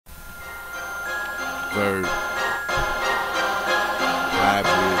verb,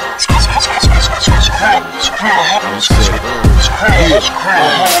 hybrid.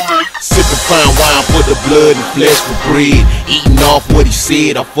 Sipping fine wine for the blood and flesh for bread. Eating off what he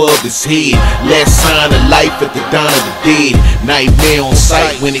said off of his head. Last sign of life at the dawn of the dead. Nightmare on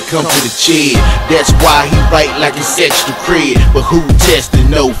sight when it comes to the ched. That's why he write like it's extra cred. But who tested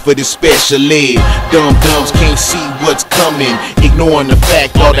no for this special ed? Dum-dums can't see what's coming, ignoring the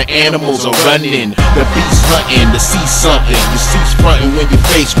fact all the animals are running. The beast hunting to see something. The seats fronting when you're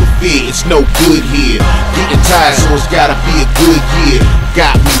faced with fear. It's no good here. Getting tired, so it's gotta be a good year.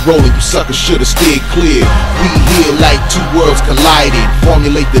 Got me rolling, you suckers should've stayed clear. We here like two worlds collided.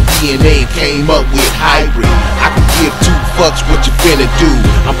 Formulate the DNA and came up with hybrid. I can give two fucks what you finna do.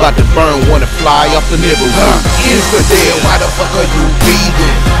 I'm about to burn, wanna fly off the neighborhood. Infidel, why the fuck are you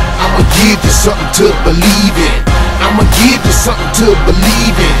breathing? I'ma give you something to believe in. I'ma give you something to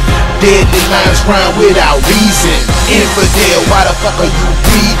believe in. Deadly lines rhyme without reason. Infidel, why the fuck are you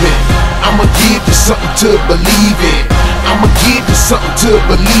breathing? I'ma give you something to believe in. I'ma give you something to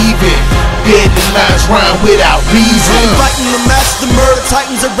believe in. Deadly lines rhyme without reason. Fighting the master, murder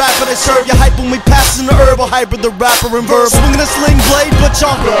titans, a rapper they serve you hype when we passing the herbal hybrid, the rapper and verb. Swinging a sling blade, but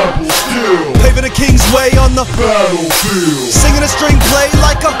y'all babble still. Paving a king's way on the battlefield. Singing a string play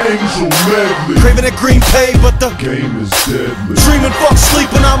like a angel medley. craving a green pay, but the game is deadly. Dreaming, fuck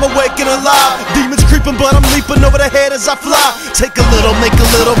sleeping, I'm awake and alive. Demons creeping, but I'm leaping over the head as I fly. Take a little, make a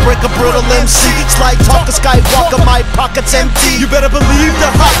little, break a brittle MC. Slide talk a skywalker, my pockets empty. You better believe the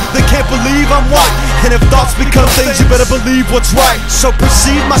hype, they can't believe I'm white. And if thoughts become things, you better believe what's right. So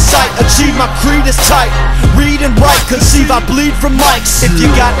perceive my sight, achieve my creed is tight. Read and write, conceive, I bleed from mics. If you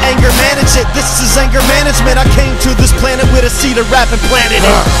got anger, manage it, this is anger management. I came to this planet with a seed of rap and planted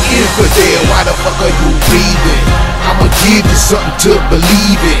it. Infidel, why the fuck are you breathing? I'ma give you something to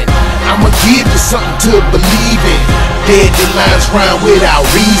believe in. I'ma give you something to believe in. Deadly lines rhyme without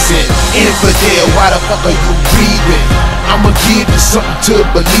reason. Infidel, why the fuck are you breathing? I'ma give you something to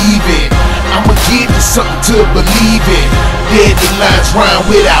believe in. I'ma give you something to believe in. Deadly lines rhyme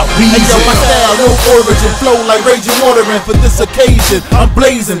without reason. Hey yo, my style, no origin, flow like raging water. And for this occasion, I'm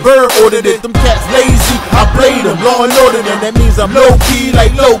blazing. Bird ordered it, them cats lazy, I played them. Law and order them, that means I'm low-key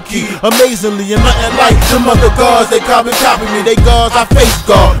like low-key. Amazingly, and nothing like them other guards. They copy me, they guards, I face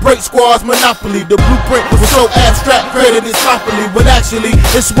guard. Break squads, monopoly. The blueprint was so abstract, credited sloppily. But actually,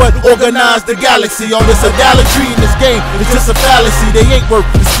 it's what organized the galaxy. All this idolatry in this game is just a fallacy. They ain't worth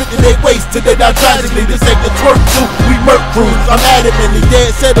it, spitting they waste till they die tragically. This ain't the twerk too, we murk crews. I'm adamantly dead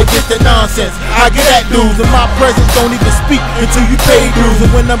set against that nonsense. I get at dudes, and my presence don't even speak until you pay dues.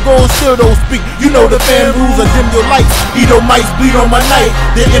 And when I'm going still don't speak, you know the fan rules. I dim your lights, eat on mice, bleed on my night.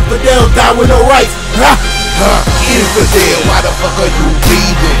 The infidels die with no rights. Infidel, why the fuck are you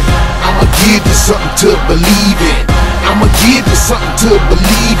breathing? I'ma give you something to believe in. I'ma give you something to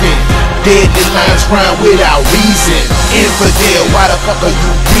believe in. Deadly lines rhyme without reason. Infidel, why the fuck are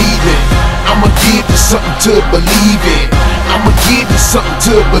you breathing? I'ma give you something to believe in. I'ma give you something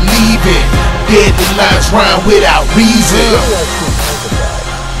to believe in. Deadly lines rhyme without reason.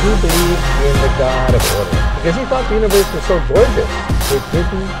 He believed in the God of order because he thought the universe was so gorgeous it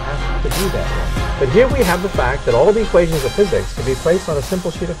didn't have to be that way. But here we have the fact that all the equations of physics can be placed on a simple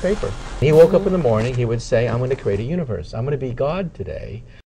sheet of paper. He woke up in the morning, he would say, I'm going to create a universe. I'm going to be God today.